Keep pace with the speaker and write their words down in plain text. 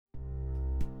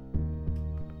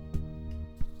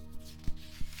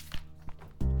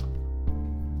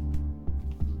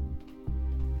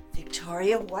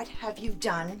Victoria, what have you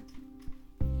done?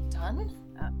 Done?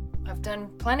 I've done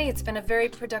plenty. It's been a very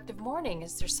productive morning.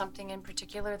 Is there something in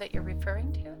particular that you're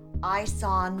referring to? I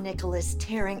saw Nicholas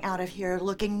tearing out of here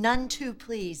looking none too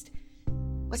pleased.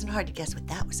 Wasn't hard to guess what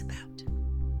that was about.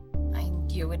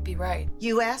 You would be right.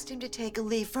 You asked him to take a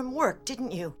leave from work,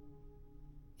 didn't you?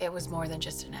 It was more than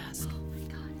just an ask. Oh my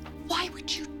God. Why would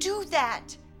you do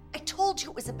that? I told you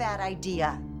it was a bad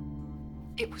idea.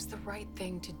 It was the right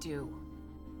thing to do.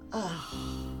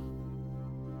 Oh.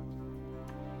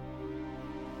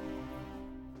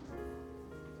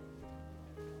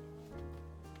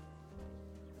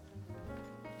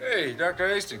 Hey, Dr.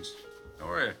 Hastings. How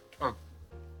are you? Oh,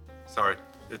 sorry.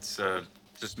 It's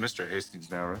just Mr.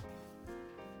 Hastings now, right?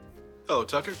 Hello,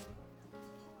 Tucker.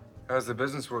 How's the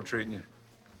business world treating you?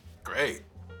 Great.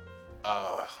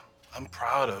 I'm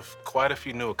proud of quite a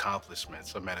few new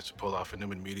accomplishments I managed to pull off in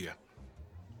Newman Media.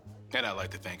 And I'd like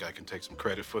to think I can take some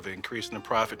credit for the increase in the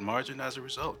profit margin as a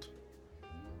result.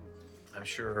 I'm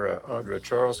sure Audra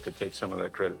Charles could take some of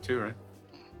that credit too,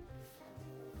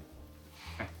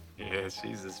 right? Yeah,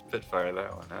 she's a spitfire,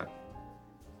 that one, huh?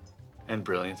 And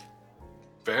brilliant.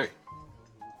 Very.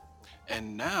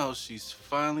 And now she's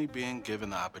finally being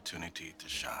given the opportunity to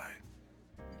shine.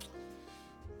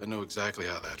 I know exactly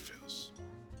how that feels.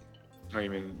 Oh, you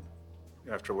mean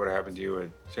after what happened to you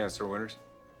at Chancellor Winters?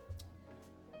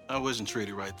 I wasn't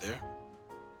treated right there.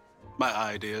 My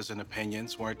ideas and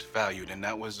opinions weren't valued, and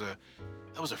that was a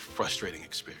frustrating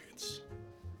experience.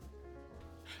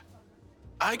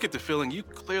 I get the feeling you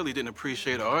clearly didn't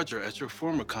appreciate Audra at your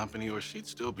former company, or she'd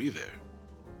still be there.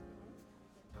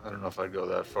 I don't know if I'd go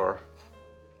that far.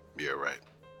 You're right.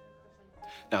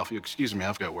 Now, if you excuse me,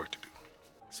 I've got work to do.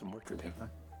 Some work to do, huh?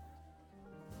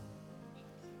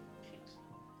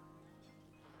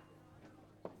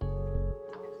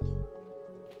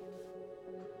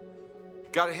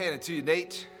 Gotta hand it to you,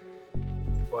 Nate.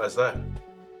 Why is that?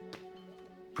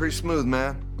 Pretty smooth,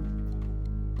 man.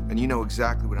 And you know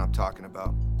exactly what I'm talking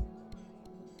about.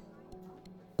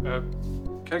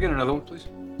 Can I get another one, please?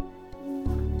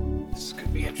 This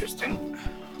could be interesting.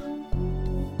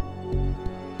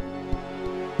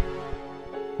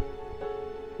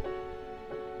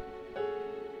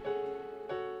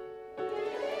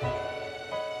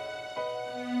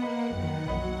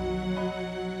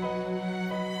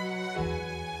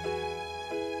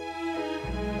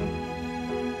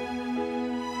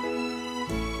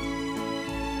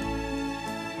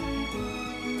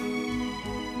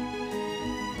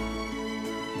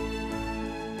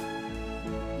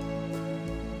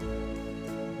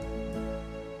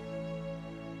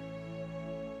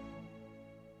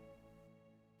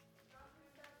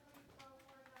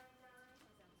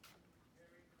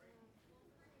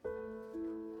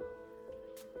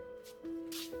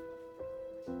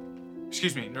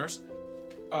 Excuse me, nurse.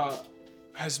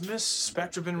 Has Miss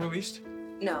Spectra been released?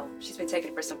 No, she's been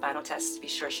taken for some final tests to be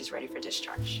sure she's ready for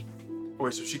discharge.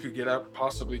 Wait, so she could get out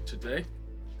possibly today?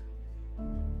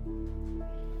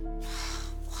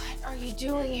 What are you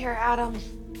doing here, Adam?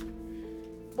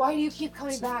 Why do you keep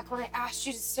coming back when I asked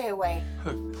you to stay away?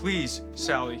 Please,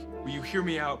 Sally, will you hear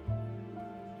me out?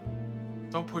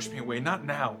 Don't push me away, not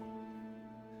now.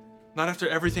 Not after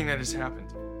everything that has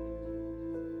happened.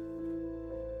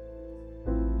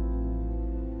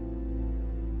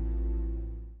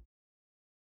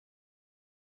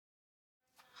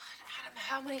 Adam,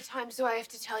 how many times do I have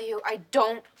to tell you I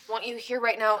don't want you here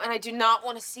right now and I do not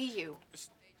want to see you?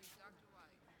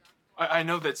 I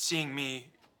know that seeing me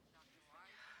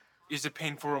is a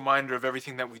painful reminder of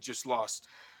everything that we just lost.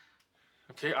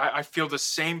 Okay, I feel the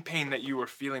same pain that you are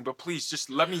feeling, but please, just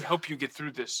let me help you get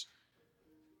through this.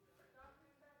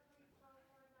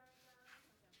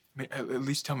 At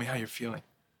least tell me how you're feeling.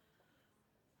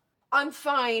 I'm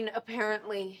fine,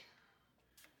 apparently.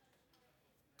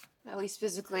 At least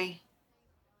physically.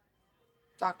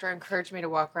 Doctor encouraged me to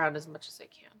walk around as much as I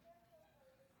can.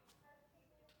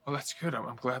 Well, that's good.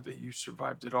 I'm glad that you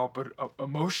survived it all, but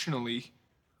emotionally,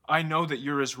 I know that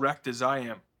you're as wrecked as I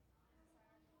am.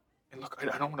 And look,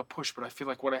 I don't want to push, but I feel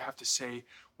like what I have to say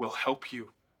will help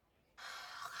you.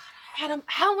 Adam,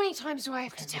 how many times do I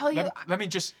have to tell you? Let me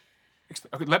just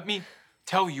explain. Okay, let me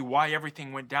tell you why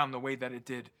everything went down the way that it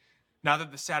did. Now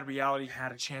that the sad reality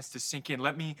had a chance to sink in,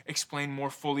 let me explain more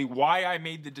fully why I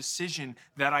made the decision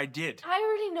that I did. I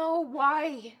already know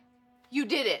why you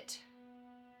did it.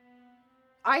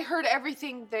 I heard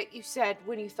everything that you said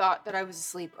when you thought that I was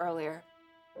asleep earlier.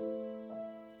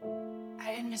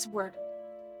 I didn't miss a word.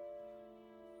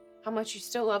 How much you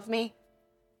still love me,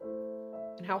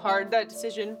 and how hard that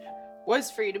decision was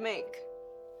for you to make.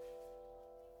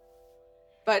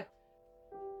 But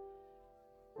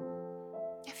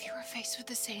faced with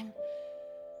the same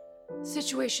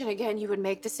situation again, you would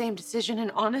make the same decision.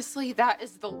 And honestly, that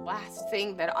is the last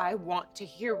thing that I want to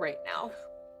hear right now.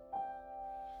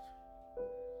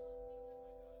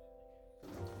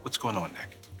 What's going on,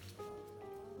 Nick?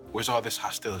 Where's all this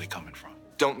hostility coming from?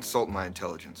 Don't insult my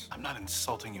intelligence. I'm not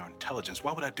insulting your intelligence.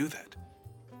 Why would I do that?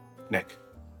 Nick,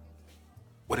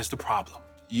 what is the problem?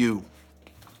 You're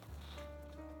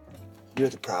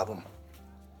the problem.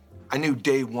 I knew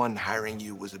day one hiring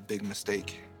you was a big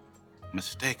mistake.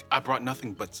 Mistake? I brought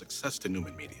nothing but success to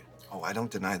Newman Media. Oh, I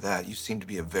don't deny that. You seem to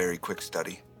be a very quick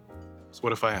study. So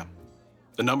what if I am?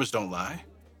 The numbers don't lie,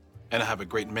 and I have a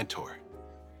great mentor.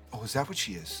 Oh, is that what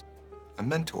she is? A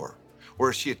mentor? Or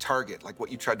is she a target, like what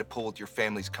you tried to pull with your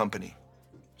family's company?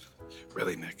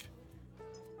 Really, Nick?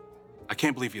 I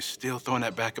can't believe you're still throwing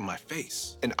that back in my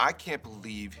face. And I can't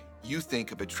believe you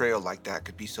think a betrayal like that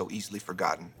could be so easily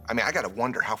forgotten. I mean, I gotta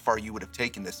wonder how far you would have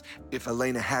taken this if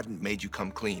Elena hadn't made you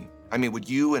come clean. I mean, would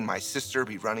you and my sister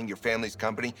be running your family's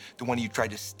company, the one you tried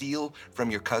to steal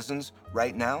from your cousins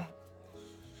right now?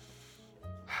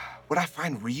 What I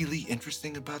find really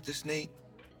interesting about this, Nate,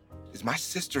 is my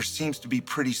sister seems to be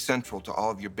pretty central to all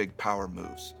of your big power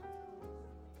moves.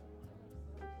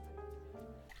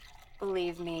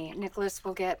 Believe me, Nicholas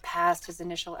will get past his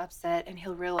initial upset and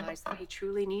he'll realize that he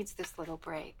truly needs this little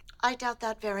break. I doubt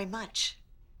that very much.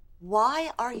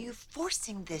 Why are you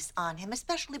forcing this on him,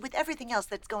 especially with everything else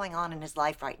that's going on in his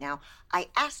life right now? I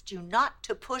asked you not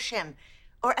to push him,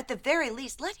 or at the very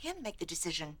least, let him make the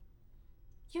decision.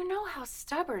 You know how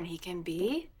stubborn he can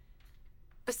be.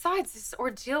 Besides, this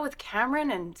ordeal with Cameron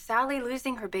and Sally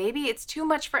losing her baby, it's too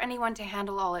much for anyone to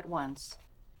handle all at once.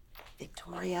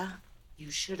 Victoria,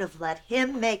 you should have let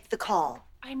him make the call.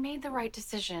 I made the right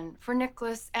decision for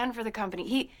Nicholas and for the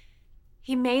company.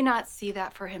 He may not see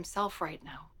that for himself right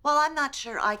now. Well, I'm not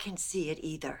sure I can see it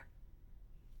either.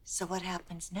 So what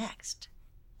happens next?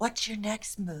 What's your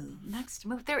next move? Next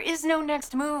move? There is no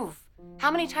next move.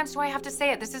 How many times do I have to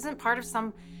say it? This isn't part of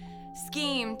some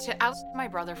scheme to oust my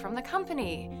brother from the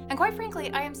company. And quite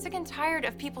frankly, I am sick and tired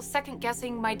of people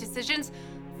second-guessing my decisions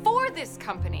for this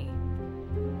company.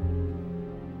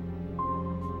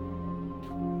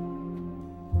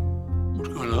 What's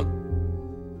going on?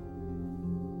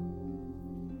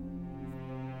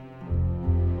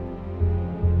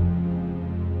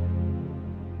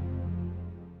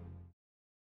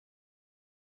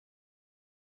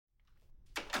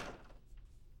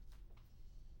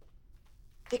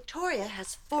 Victoria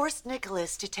has forced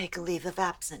Nicholas to take a leave of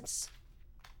absence.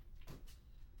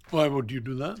 Why would you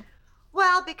do that?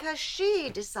 Well, because she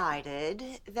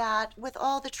decided that with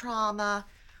all the trauma,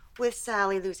 with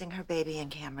Sally losing her baby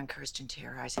and Cameron Kirsten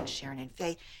terrorizing Sharon and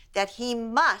Faith, that he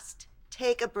must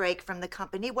take a break from the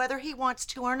company, whether he wants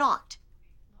to or not.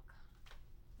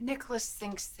 Nicholas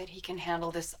thinks that he can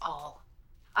handle this all.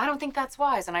 I don't think that's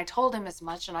wise, and I told him as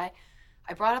much, and I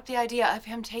brought up the idea of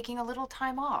him taking a little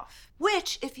time off.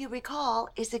 Which, if you recall,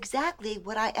 is exactly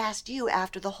what I asked you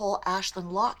after the whole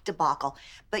Ashland Locke debacle.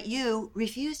 But you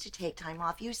refused to take time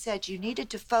off. You said you needed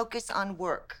to focus on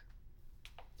work.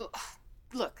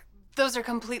 Look, those are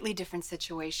completely different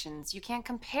situations. You can't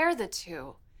compare the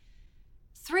two.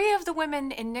 3 of the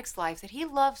women in Nick's life that he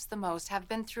loves the most have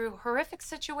been through horrific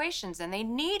situations, and they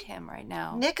need him right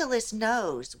now. Nicholas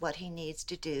knows what he needs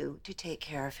to do to take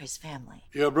care of his family.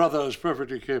 Your brother is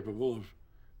perfectly capable of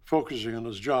focusing on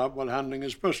his job while handling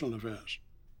his personal affairs.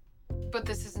 But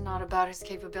this is not about his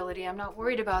capability. I'm not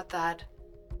worried about that.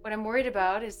 What I'm worried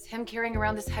about is him carrying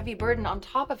around this heavy burden on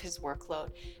top of his workload.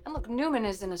 And look, Newman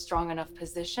is in a strong enough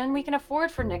position. We can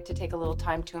afford for Nick to take a little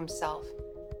time to himself.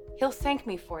 He'll thank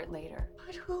me for it later.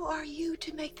 But who are you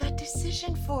to make that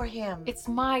decision for him? It's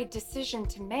my decision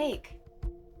to make.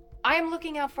 I am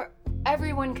looking out for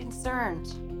everyone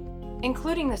concerned,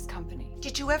 including this company.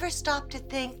 Did you ever stop to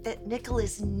think that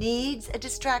Nicholas needs a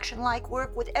distraction like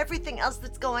work with everything else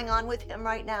that's going on with him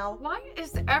right now? Why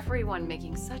is everyone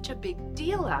making such a big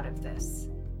deal out of this?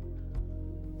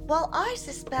 Well, I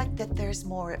suspect that there's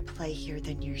more at play here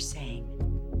than you're saying.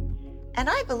 And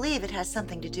I believe it has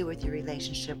something to do with your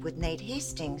relationship with Nate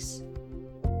Hastings.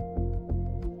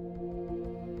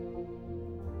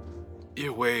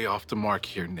 You're way off the mark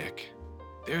here, Nick.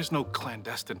 There's no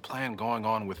clandestine plan going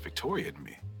on with Victoria and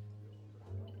me.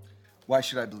 Why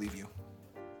should I believe you?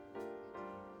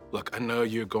 Look, I know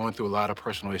you're going through a lot of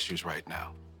personal issues right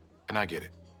now, and I get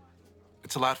it.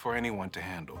 It's a lot for anyone to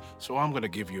handle, so I'm gonna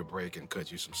give you a break and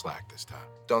cut you some slack this time.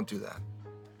 Don't do that.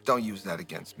 Don't use that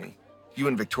against me. You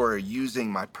and Victoria are using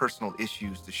my personal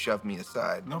issues to shove me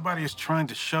aside. Nobody is trying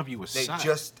to shove you aside. Nate,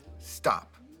 just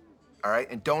stop, all right?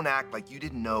 And don't act like you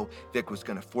didn't know Vic was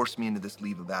gonna force me into this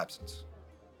leave of absence.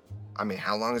 I mean,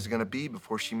 how long is it gonna be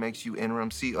before she makes you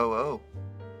interim COO?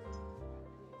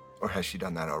 Or has she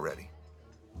done that already?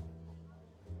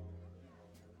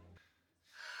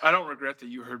 I don't regret that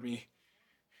you heard me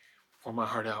pour my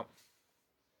heart out.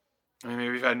 I mean,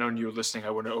 maybe if I'd known you were listening, I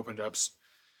wouldn't have opened up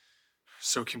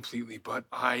so completely, but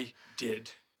I did.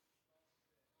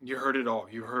 You heard it all.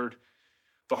 You heard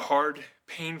the hard,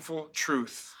 painful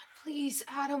truth. Please,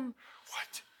 Adam.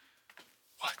 What?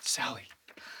 What, Sally?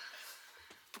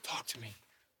 Talk to me.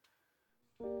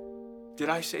 Did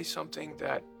I say something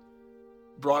that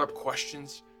brought up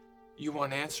questions you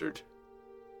unanswered?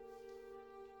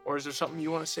 Or is there something you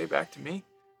want to say back to me?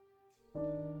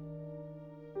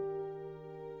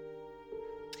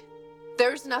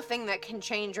 There's nothing that can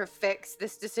change or fix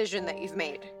this decision that you've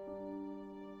made.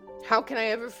 How can I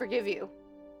ever forgive you?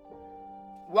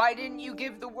 Why didn't you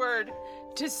give the word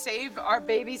to save our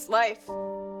baby's life?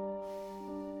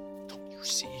 Don't you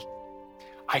see?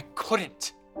 I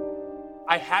couldn't.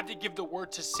 I had to give the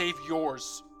word to save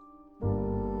yours.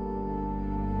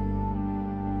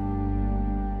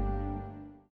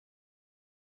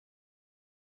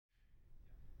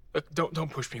 Look, don't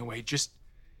push me away. Just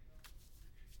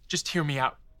hear me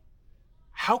out.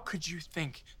 How could you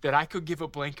think that I could give a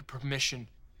blanket permission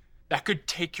that could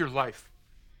take your life?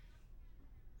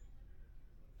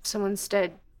 So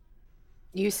instead,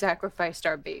 you sacrificed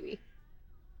our baby.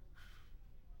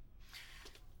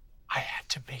 I had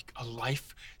to make a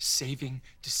life-saving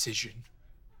decision.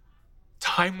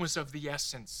 Time was of the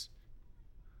essence.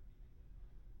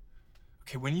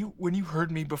 Okay, when you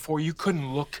heard me before, you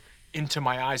couldn't look into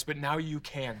my eyes, but now you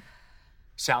can.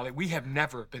 Sally, we have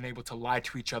never been able to lie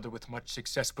to each other with much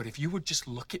success, but if you would just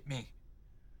look at me,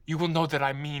 you will know that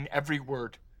I mean every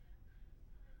word.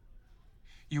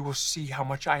 You will see how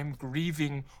much I am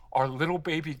grieving our little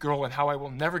baby girl and how I will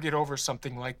never get over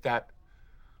something like that.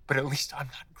 But at least I'm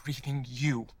not grieving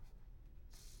you.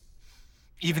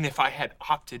 Even if I had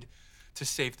opted to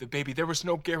save the baby, there was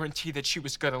no guarantee that she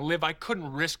was gonna live. I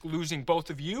couldn't risk losing both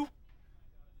of you.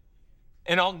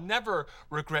 And I'll never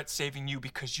regret saving you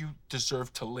because you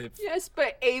deserve to live. Yes,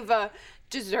 but Ava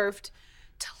deserved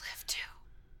to live too.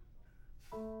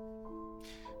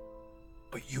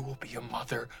 But you will be a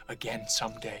mother again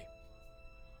someday.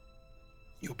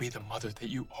 You'll be the mother that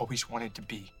you always wanted to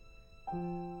be.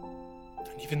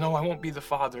 And even though I won't be the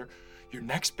father, your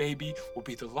next baby will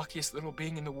be the luckiest little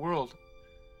being in the world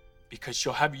because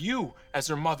she'll have you as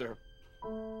her mother.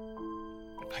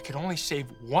 If I could only save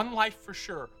one life for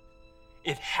sure,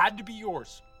 it had to be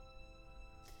yours.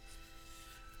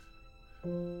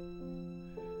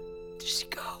 Just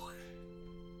go.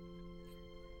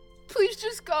 Please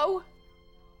just go.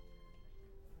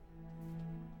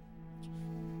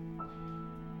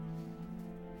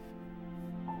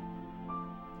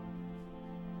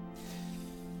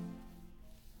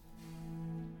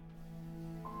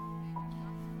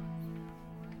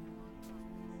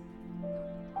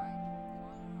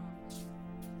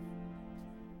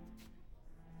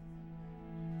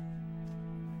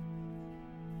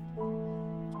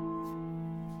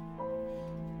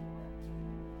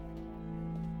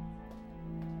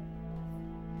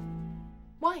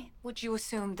 Why would you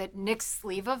assume that Nick's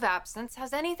leave of absence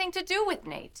has anything to do with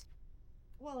Nate?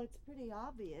 Well, it's pretty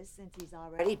obvious since he's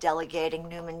already delegating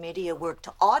Newman Media work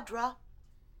to Audra.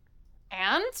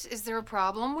 And is there a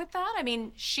problem with that? I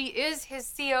mean, she is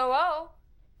his COO.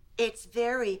 It's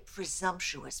very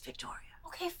presumptuous, Victoria.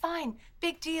 Okay, fine.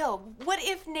 Big deal. What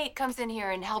if Nate comes in here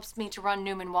and helps me to run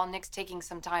Newman while Nick's taking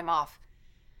some time off?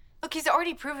 Look, he's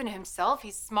already proven himself.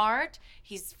 He's smart,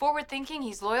 he's forward-thinking,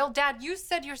 he's loyal. Dad, you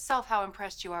said yourself how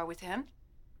impressed you are with him.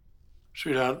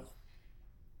 Sweetheart,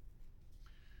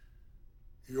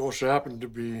 you also happen to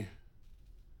be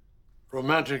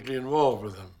romantically involved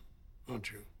with him,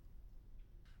 aren't you?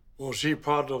 Was he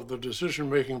part of the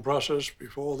decision-making process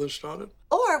before this started?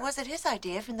 Or was it his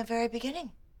idea from the very beginning?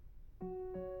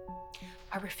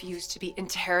 I refuse to be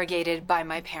interrogated by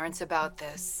my parents about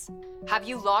this. Have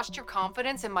you lost your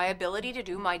confidence in my ability to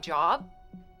do my job?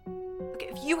 Look,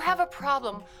 if you have a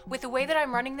problem with the way that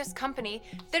I'm running this company,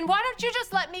 then why don't you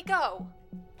just let me go?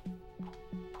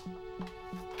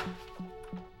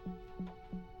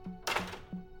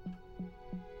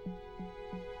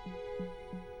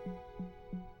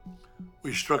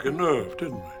 We struck a nerve,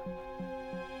 didn't we?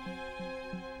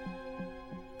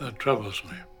 That troubles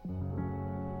me.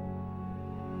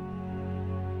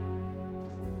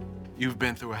 You've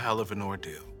been through a hell of an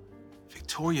ordeal.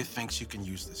 Victoria thinks you can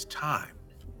use this time.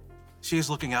 She is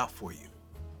looking out for you.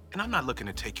 And I'm not looking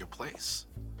to take your place.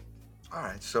 All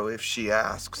right, so if she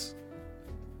asks,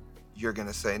 you're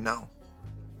gonna say no.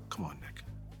 Come on, Nick.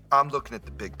 I'm looking at the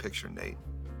big picture, Nate.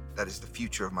 that is the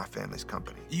future of my family's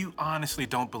company. You honestly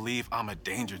don't believe I'm a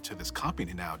danger to this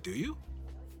company now, do you?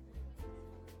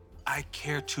 I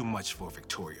care too much for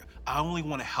Victoria. I only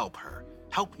want to help her,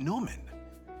 help Newman.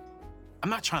 I'm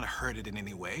not trying to hurt it in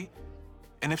any way.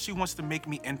 And if she wants to make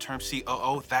me interim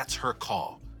COO, that's her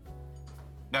call.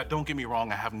 Now, don't get me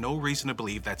wrong, I have no reason to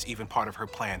believe that's even part of her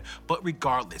plan. But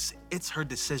regardless, it's her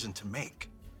decision to make.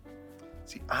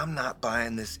 See, I'm not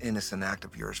buying this innocent act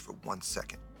of yours for 1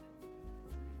 second.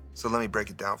 So let me break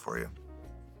it down for you.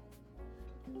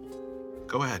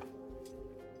 Go ahead.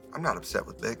 I'm not upset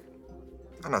with Vic.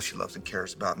 I know she loves and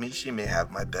cares about me. She may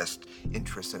have my best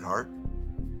interests at heart.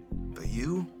 But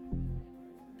you're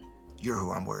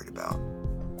who I'm worried about.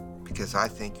 Because I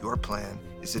think your plan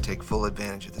is to take full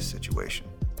advantage of this situation.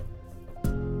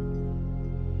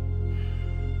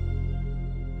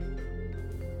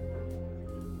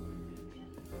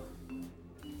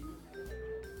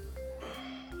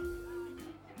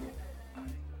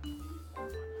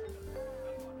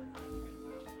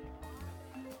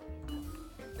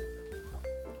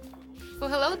 Well,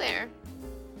 hello there.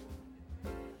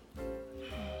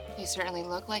 You certainly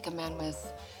look like a man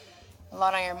with a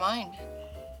lot on your mind.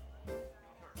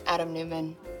 Adam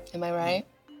Newman, am I right?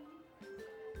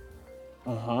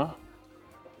 Uh-huh.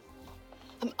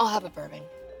 I'll have a bourbon.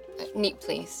 Neat,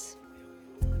 please.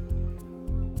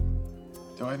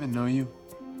 Do I even know you?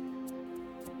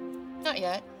 Not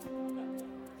yet,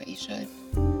 but you should.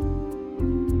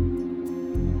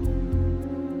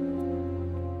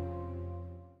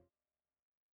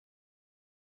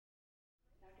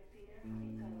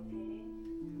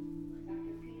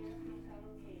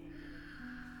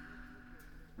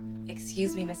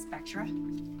 Excuse me, Miss Spectra.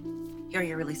 Here are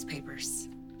your release papers.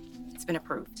 It's been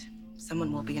approved.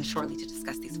 Someone will be in shortly to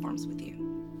discuss these forms with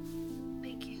you.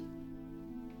 Thank you.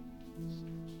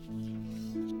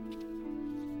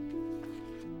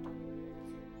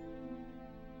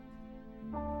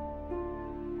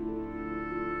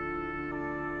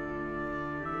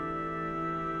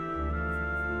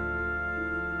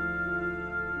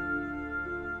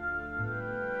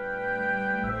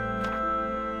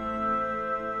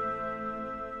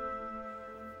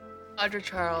 Audra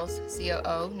Charles,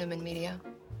 COO, Newman Media.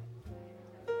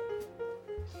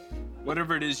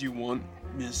 Whatever it is you want,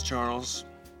 Miss Charles,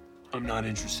 I'm not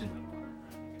interested.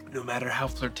 No matter how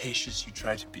flirtatious you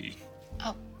try to be.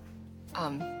 Oh,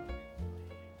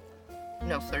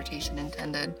 no flirtation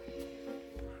intended.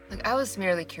 Like, I was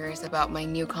merely curious about my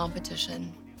new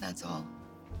competition, that's all.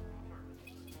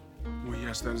 Well,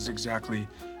 yes, that is exactly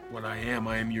what I am.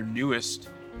 I am your newest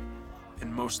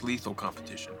and most lethal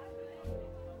competition.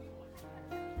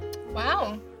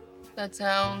 Wow, that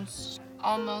sounds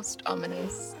almost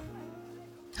ominous.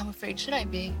 How afraid should I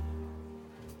be?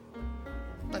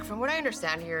 Look, from what I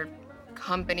understand, your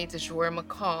company du jour,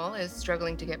 McCall, is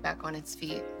struggling to get back on its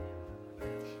feet.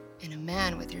 And a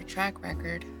man with your track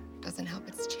record doesn't help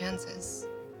its chances.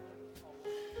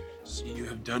 So you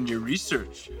have done your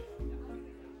research.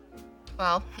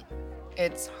 Well,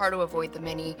 it's hard to avoid the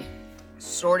many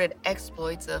sordid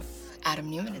exploits of Adam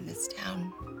Newman in this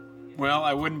town. Well,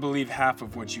 I wouldn't believe half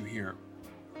of what you hear.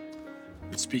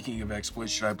 But speaking of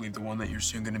exploits, should I believe the one that you're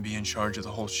soon going to be in charge of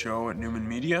the whole show at Newman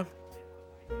Media?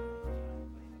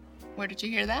 Where did you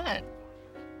hear that?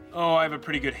 Oh, I have a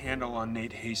pretty good handle on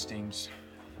Nate Hastings.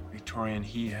 Victoria and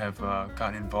he have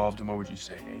gotten involved in, what would you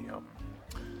say, a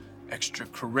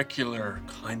extracurricular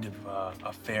kind of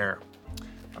affair.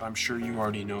 But I'm sure you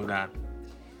already know that.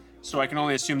 So I can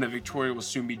only assume that Victoria will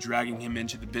soon be dragging him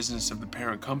into the business of the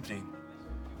parent company.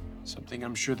 Something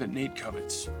I'm sure that Nate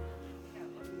covets.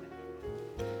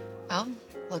 Well,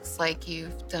 looks like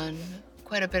you've done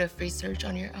quite a bit of research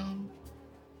on your own.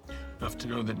 Enough to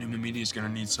know that Newman Media is going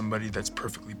to need somebody that's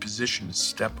perfectly positioned to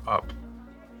step up.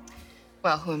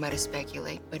 Well, who am I to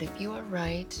speculate? But if you are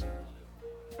right,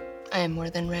 I am more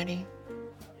than ready.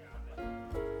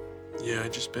 Yeah, I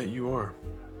just bet you are.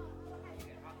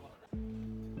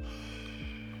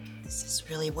 This is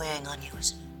really weighing on you,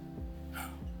 isn't it?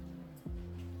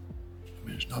 I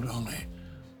mean, it's not only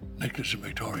Nicholas and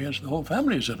Victoria, it's the whole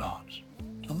family is at odds.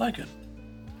 I like it.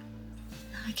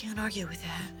 I can't argue with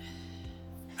that.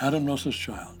 Adam lost his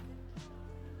child.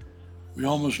 We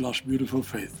almost lost beautiful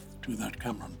Faith to that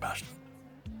Cameron bastard.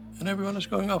 And everyone is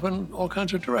going off in all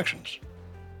kinds of directions.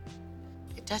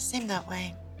 It does seem that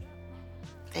way.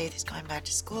 Faith is going back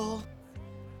to school.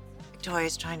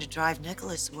 Victoria's trying to drive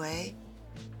Nicholas away.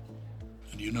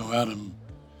 And you know Adam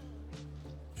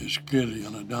is clearly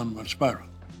on a downward spiral.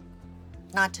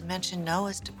 Not to mention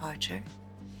Noah's departure.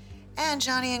 And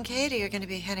Johnny and Katie are going to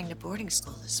be heading to boarding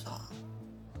school this fall.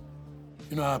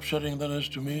 You know how upsetting that is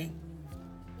to me?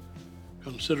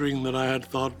 considering that I had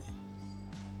thought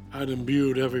I'd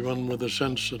imbued everyone with a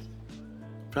sense that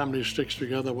family sticks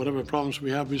together, whatever problems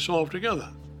we have, we solve together.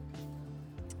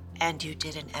 And you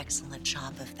did an excellent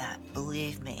job of that,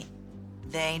 believe me.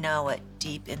 They know it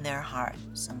deep in their heart.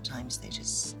 Sometimes they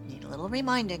just need a little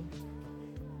reminding.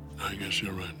 I guess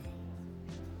you're right.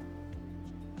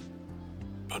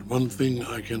 But one thing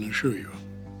I can assure you.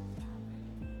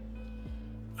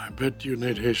 I bet you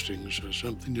Nate Hastings has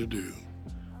something to do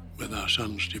with our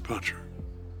son's departure.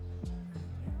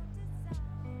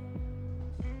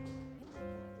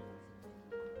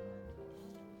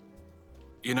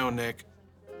 You know, Nick,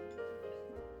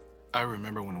 I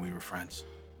remember when we were friends.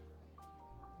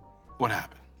 What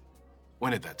happened?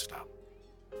 When did that stop?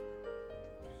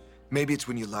 Maybe it's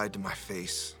when you lied to my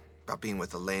face about being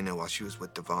with Elena while she was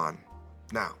with Devon.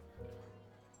 Now,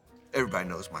 everybody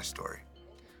knows my story.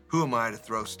 Who am I to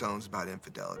throw stones about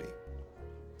infidelity?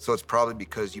 So it's probably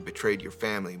because you betrayed your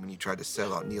family when you tried to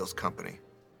sell out Neil's company.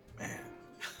 Man,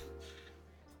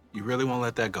 you really won't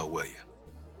let that go, will you?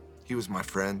 He was my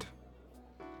friend.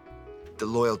 The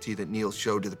loyalty that Neil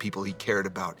showed to the people he cared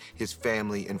about, his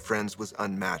family and friends, was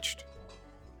unmatched.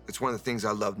 It's one of the things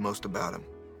I loved most about him.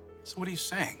 So what are you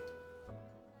saying?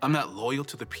 I'm not loyal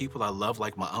to the people I love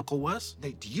like my uncle was?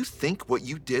 Nate, do you think what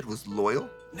you did was loyal?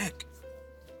 Nick,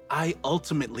 I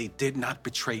ultimately did not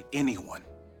betray anyone.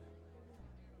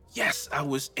 Yes, I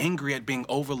was angry at being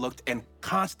overlooked and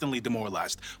constantly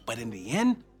demoralized, but in the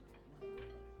end,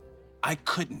 I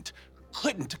couldn't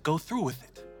go through with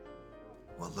it.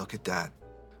 Well, look at that.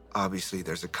 Obviously,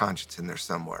 there's a conscience in there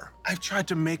somewhere. I've tried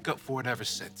to make up for it ever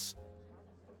since.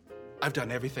 I've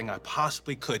done everything I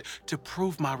possibly could to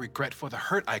prove my regret for the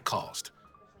hurt I caused.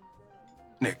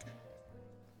 Nick,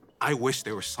 I wish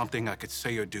there was something I could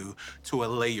say or do to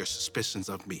allay your suspicions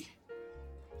of me.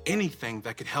 Anything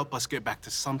that could help us get back to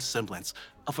some semblance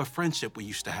of a friendship we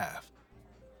used to have.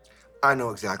 I know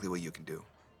exactly what you can do.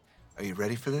 Are you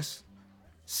ready for this?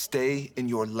 Stay in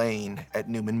your lane at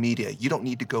Newman Media. You don't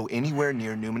need to go anywhere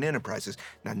near Newman Enterprises.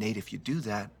 Now, Nate, if you do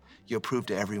that, you'll prove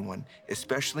to everyone,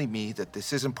 especially me, that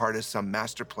this isn't part of some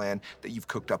master plan that you've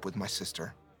cooked up with my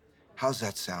sister. How's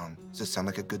that sound? Does it sound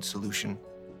like a good solution?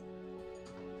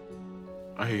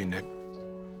 I hear you, Nick.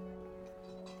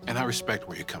 And I respect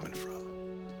where you're coming from.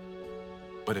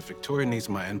 But if Victoria needs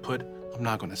my input, I'm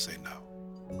not going to say no.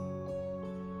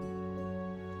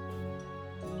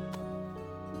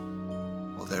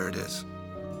 Well, there it is.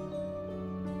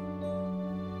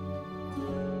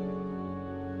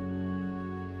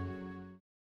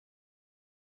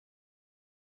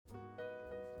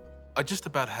 I just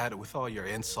about had it with all your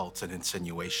insults and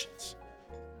insinuations.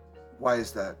 Why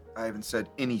is that? I haven't said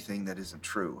anything that isn't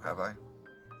true, have I?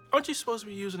 Aren't you supposed to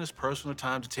be using this personal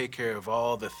time to take care of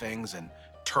all the things and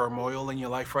turmoil in your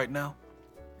life right now?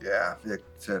 Yeah, Vic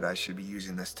said I should be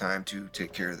using this time to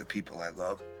take care of the people I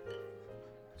love.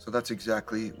 So that's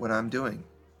exactly what I'm doing.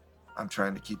 I'm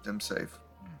trying to keep them safe.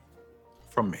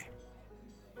 From me.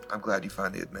 I'm glad you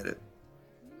finally admit it.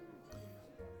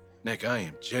 Nick, I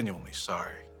am genuinely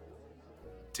sorry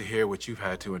to hear what you've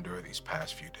had to endure these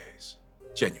past few days.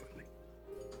 Genuinely.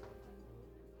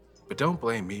 But don't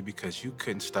blame me because you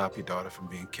couldn't stop your daughter from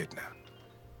being kidnapped.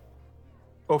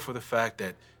 Or for the fact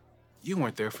that you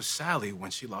weren't there for Sally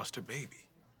when she lost her baby.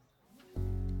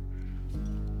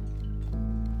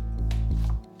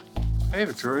 Hey,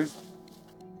 Victoria.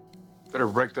 Better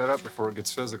break that up before it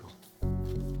gets physical.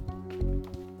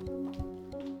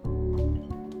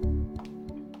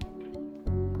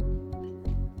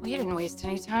 Well, you didn't waste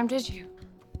any time, did you?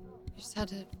 You just had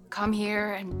to come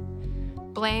here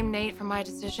and blame Nate for my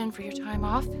decision for your time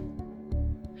off.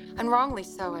 And wrongly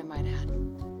so, I might add.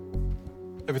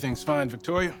 Everything's fine,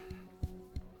 Victoria.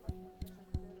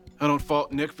 I don't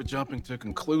fault Nick for jumping to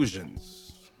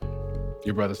conclusions.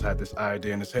 Your brother's had this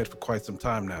idea in his head for quite some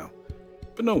time now.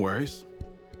 But no worries.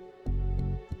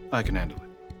 I can handle it.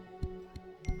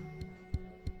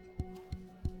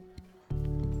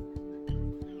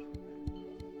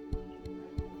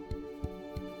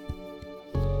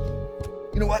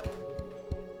 You know what?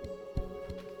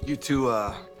 You two,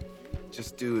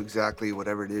 just do exactly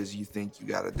whatever it is you think you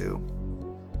gotta do.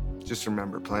 Just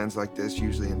remember, plans like this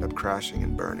usually end up crashing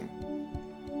and burning.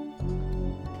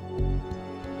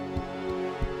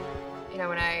 You know,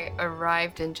 when I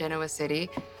arrived in Genoa City,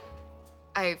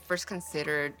 I first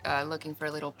considered looking for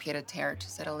a little pied-à-terre to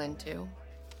settle into.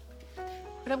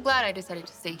 But I'm glad I decided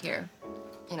to stay here,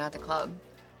 you know, at the club.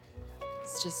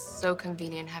 It's just so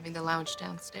convenient having the lounge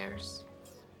downstairs.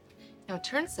 Now, it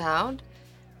turns out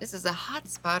this is a hot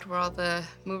spot where all the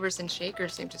movers and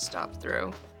shakers seem to stop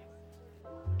through.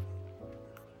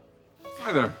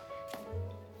 Hi there.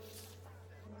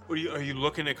 Are you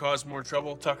looking to cause more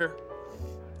trouble, Tucker?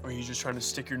 Or are you just trying to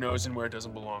stick your nose in where it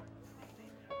doesn't belong?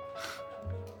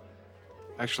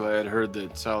 Actually, I had heard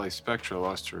that Sally Spectra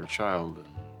lost her child, and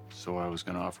so I was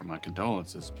going to offer my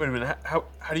condolences. Wait a minute, how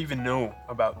do you even know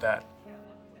about that?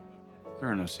 There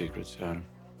are no secrets, Adam.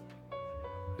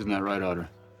 Isn't that right, Audrey?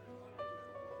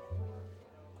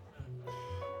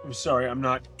 I'm sorry, I'm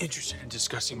not interested in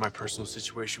discussing my personal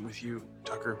situation with you,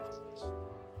 Tucker.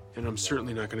 And I'm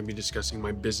certainly not going to be discussing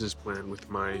my business plan with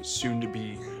my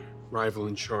soon-to-be rival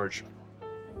in charge.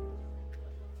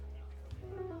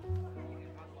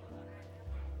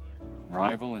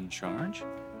 Rival in charge?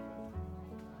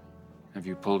 Have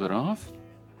you pulled it off?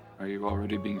 Are you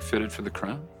already being fitted for the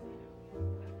crown?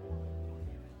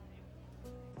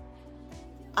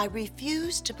 I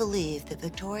refuse to believe that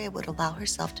Victoria would allow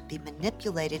herself to be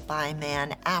manipulated by a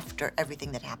man after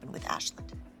everything that happened with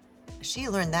Ashland. She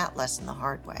learned that lesson the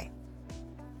hard way.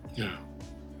 Yeah.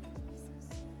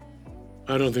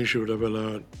 I don't think she would ever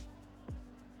allow it.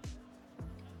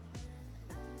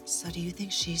 So do you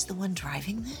think she's the one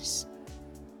driving this?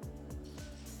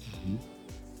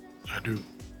 I do.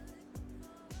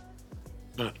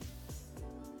 But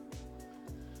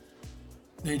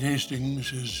Nate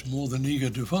Hastings is more than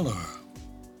eager to follow her.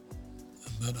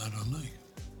 And that I don't like.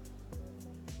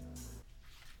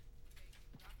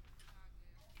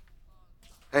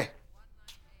 Hey.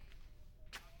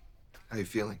 How you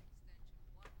feeling?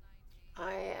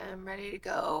 I am ready to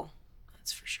go.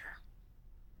 That's for sure.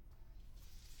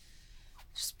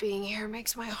 Just being here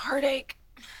makes my heart ache.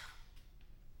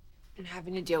 And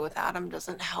having to deal with Adam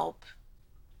doesn't help.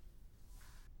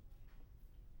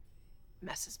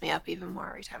 Messes me up even more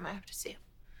every time I have to see him.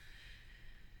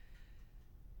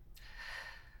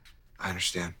 I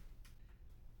understand.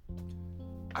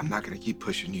 I'm not gonna keep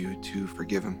pushing you to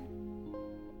forgive him.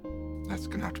 That's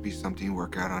gonna have to be something you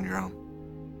work out on your own.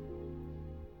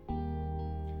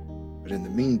 But in the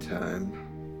meantime,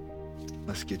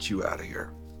 let's get you out of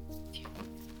here.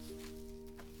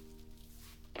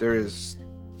 There is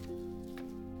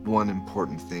one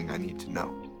important thing I need to know.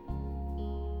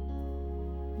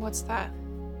 What's that?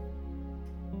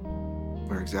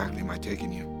 Where exactly am I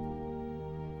taking you?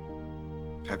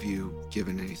 Have you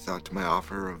given any thought to my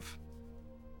offer of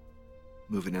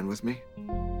moving in with me?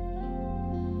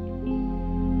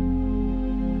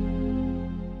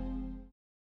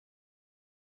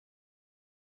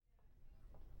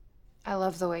 I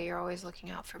love the way you're always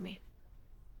looking out for me.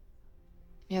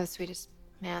 You're the sweetest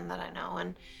man that I know,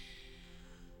 and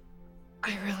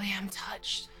I really am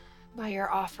touched by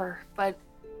your offer, but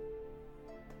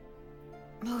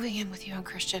moving in with you and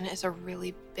Christian is a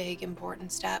really big,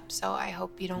 important step, so I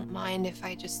hope you don't mind if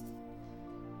I just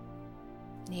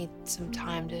need some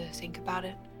time to think about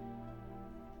it.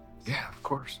 Yeah, of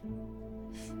course.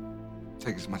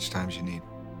 Take as much time as you need.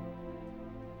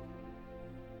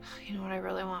 You know what I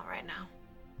really want right now?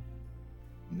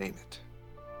 Name it.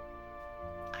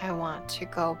 I want to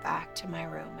go back to my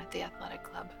room at the athletic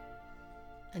club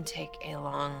and take a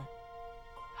long,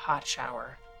 hot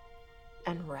shower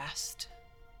and rest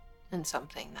in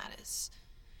something that is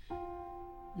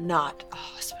not a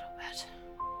hospital bed.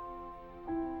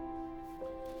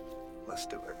 Let's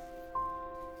do it.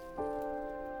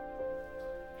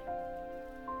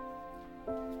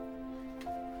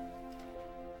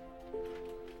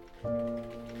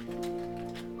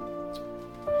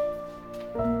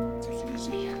 Take it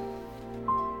easy.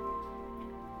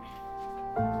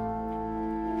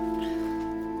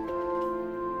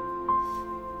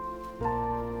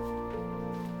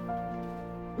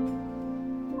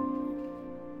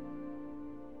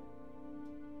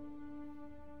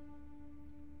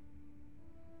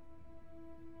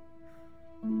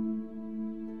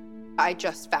 I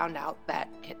just found out that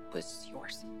it was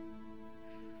yours.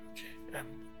 Okay.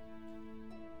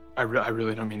 I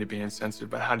really don't mean to be insensitive,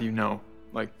 but how do you know?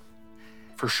 Like,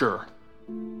 for sure.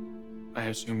 I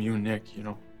assume you and Nick, you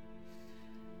know.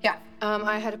 Yeah,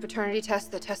 I had a paternity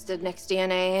test that tested Nick's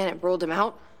DNA and it ruled him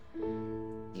out.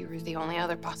 You were the only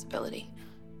other possibility.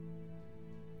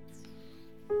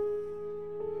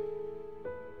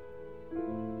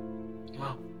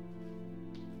 Well,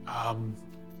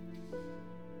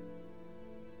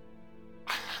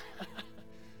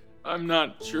 I'm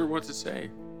not sure what to say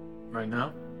right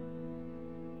now.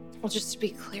 Well, just to be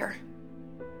clear,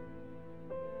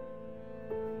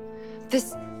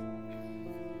 this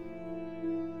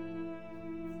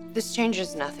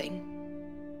changes nothing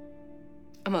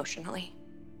emotionally.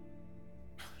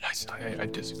 I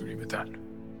disagree with that.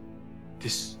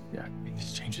 This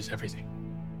changes everything.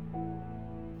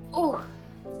 Oh.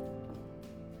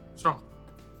 What's wrong?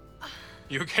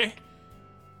 You okay?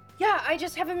 Yeah, I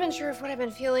just haven't been sure if what I've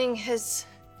been feeling has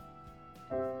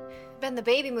been the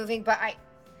baby moving, but I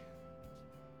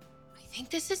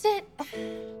think this is it.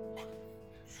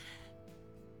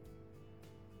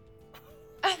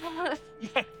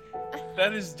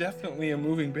 That is definitely a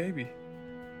moving baby.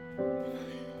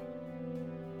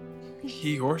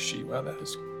 He or she, wow, that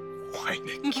is quite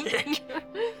a kick.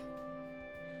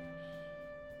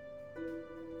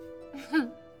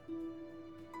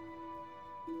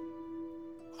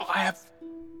 I have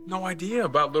no idea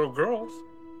about little girls.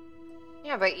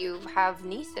 Yeah, but you have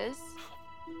nieces.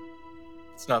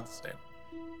 It's not the same.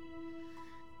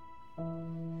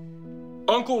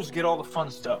 Uncles get all the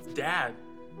fun stuff. Dad.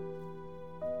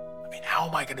 I mean, how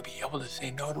am I going to be able to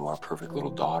say no to our perfect little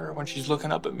daughter when she's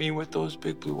looking up at me with those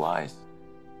big blue eyes?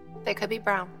 They could be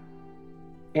brown.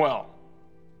 Well,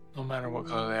 no matter what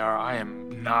color they are, I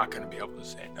am not going to be able to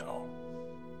say no.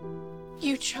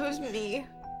 You chose me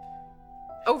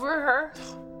over her.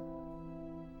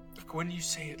 Look, when you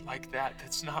say it like that,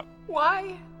 that's not...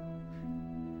 Why?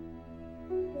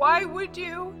 Why would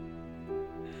you?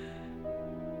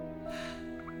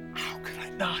 How could I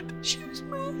not? She was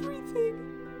my everything.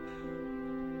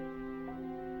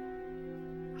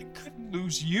 I couldn't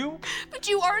lose you. But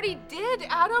you already did,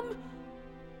 Adam.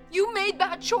 You made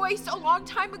that choice a long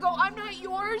time ago. I'm not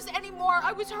yours anymore.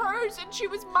 I was hers and she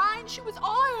was mine. She was all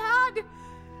I had.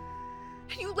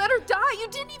 And you let her die. You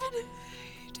didn't even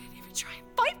try and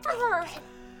fight for her.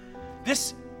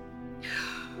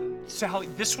 Sally,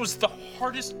 this was the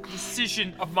hardest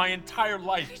decision of my entire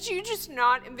life. Did you just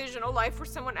not envision a life where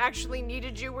someone actually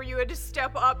needed you, where you had to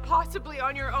step up, possibly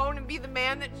on your own, and be the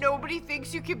man that nobody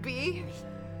thinks you could be?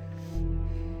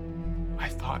 I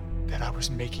thought that I was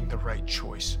making the right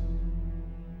choice.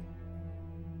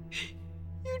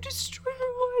 You destroyed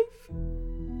her life.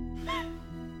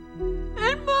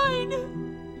 And mine.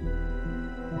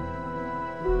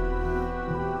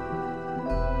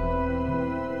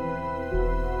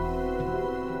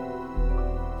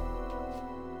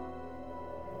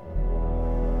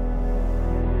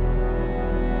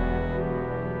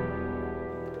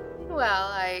 Well,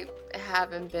 I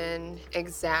haven't been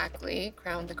exactly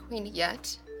crowned the queen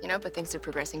yet, but things are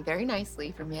progressing very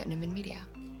nicely for me at Newman Media.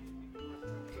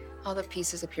 All the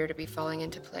pieces appear to be falling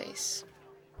into place,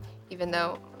 even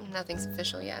though nothing's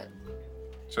official yet.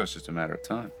 So it's just a matter of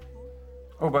time.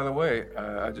 Oh, by the way,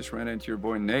 I just ran into your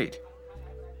boy Nate.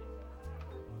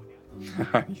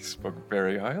 He spoke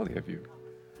very highly of you.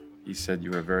 He said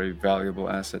you were a very valuable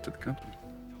asset to the company.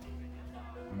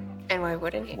 And why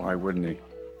wouldn't he? Why wouldn't he?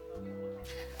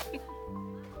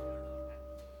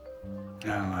 Oh,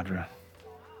 Audra.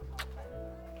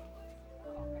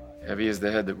 Heavy is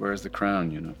the head that wears the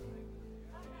crown,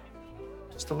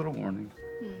 Just a little warning.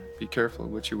 Be careful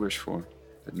what you wish for.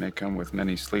 It may come with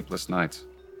many sleepless nights.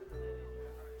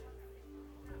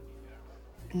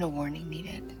 No warning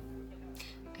needed.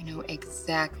 I know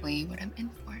exactly what I'm in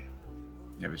for.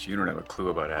 Yeah, but you don't have a clue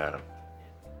about Adam.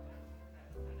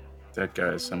 That guy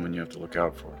is someone you have to look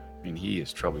out for. I mean, he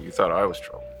is trouble. You thought I was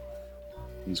trouble.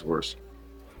 He's worse.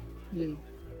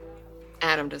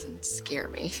 Adam doesn't scare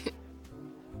me.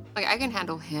 I can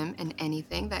handle him and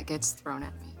anything that gets thrown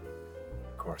at me.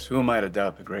 Of course. Who am I to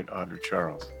doubt the great Audra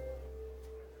Charles?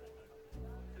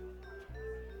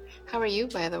 How are you,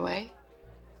 by the way?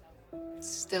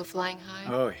 Still flying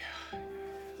high? Oh, yeah.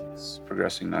 It's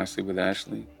progressing nicely with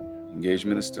Ashley.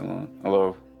 Engagement is still on.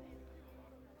 Although,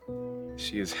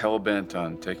 she is hell-bent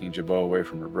on taking Jabot away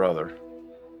from her brother.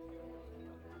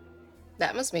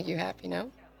 That must make you happy,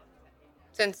 no?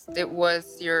 Since it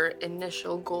was your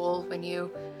initial goal when you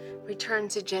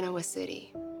returned to Genoa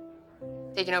City.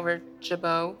 Taking over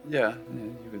Jabot. Yeah,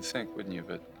 you would think, wouldn't you?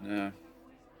 But, no.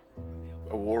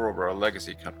 A war over our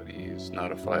legacy company is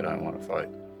not a fight I want to fight.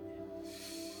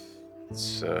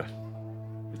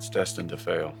 It's destined to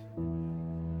fail.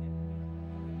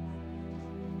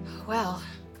 Well,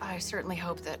 I certainly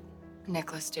hope that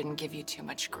Nicholas didn't give you too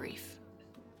much grief.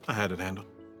 I had it handled.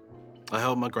 I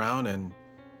held my ground and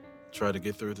tried to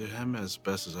get through to him as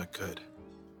best as I could.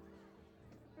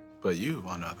 But you,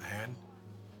 on the other hand,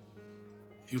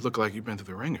 you look like you've been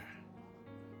through the ringer.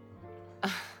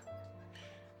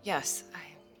 Yes,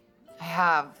 I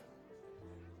have.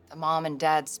 The mom and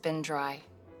dad spin dry.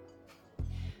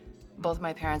 Both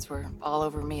my parents were all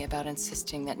over me about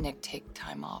insisting that Nick take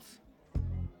time off.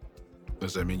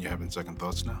 Does that mean you're having second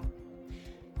thoughts now?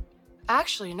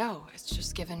 Actually, no. It's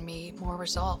just given me more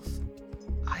resolve.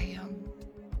 I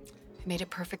made it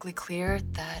perfectly clear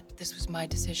that this was my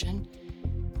decision.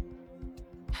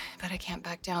 But I can't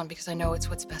back down because I know it's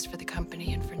what's best for the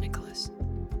company and for Nicholas.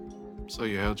 So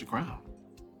you held your ground.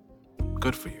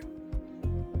 Good for you.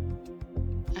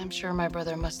 sure my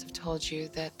brother must have told you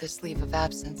that this leave of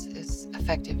absence is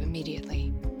effective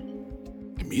immediately.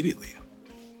 Immediately?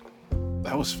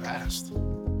 That was fast.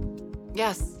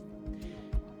 Yes.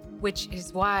 Which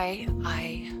is why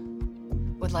I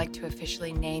would like to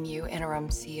officially name you interim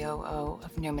COO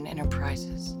of Newman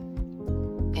Enterprises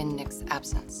in Nick's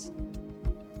absence.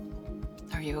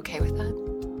 Are you okay with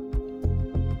that?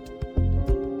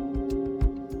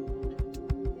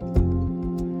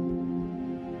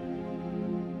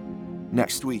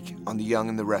 Next week on The Young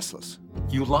and the Restless.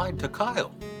 You lied to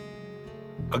Kyle.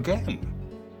 Again.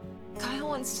 Kyle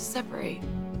wants to separate.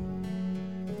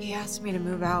 He asked me to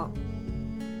move out.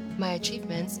 My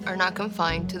achievements are not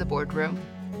confined to the boardroom.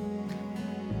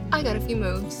 I got a few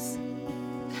moves.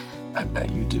 I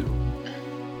bet you do.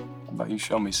 How about you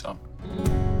show me some?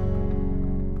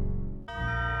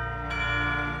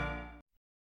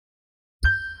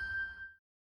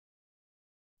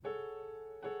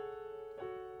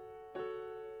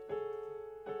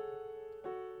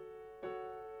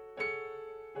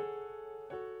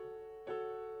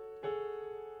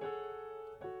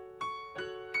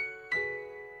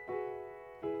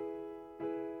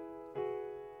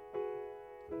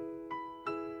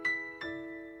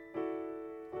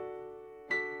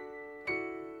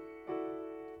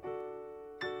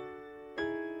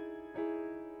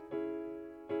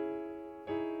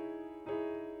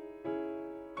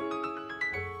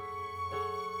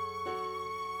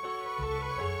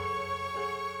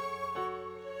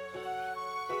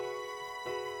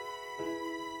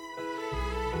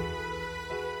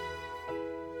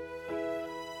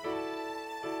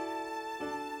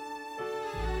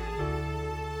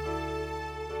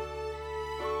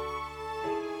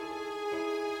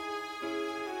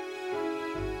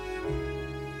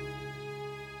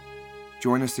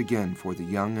 Join us again for The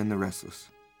Young and the Restless.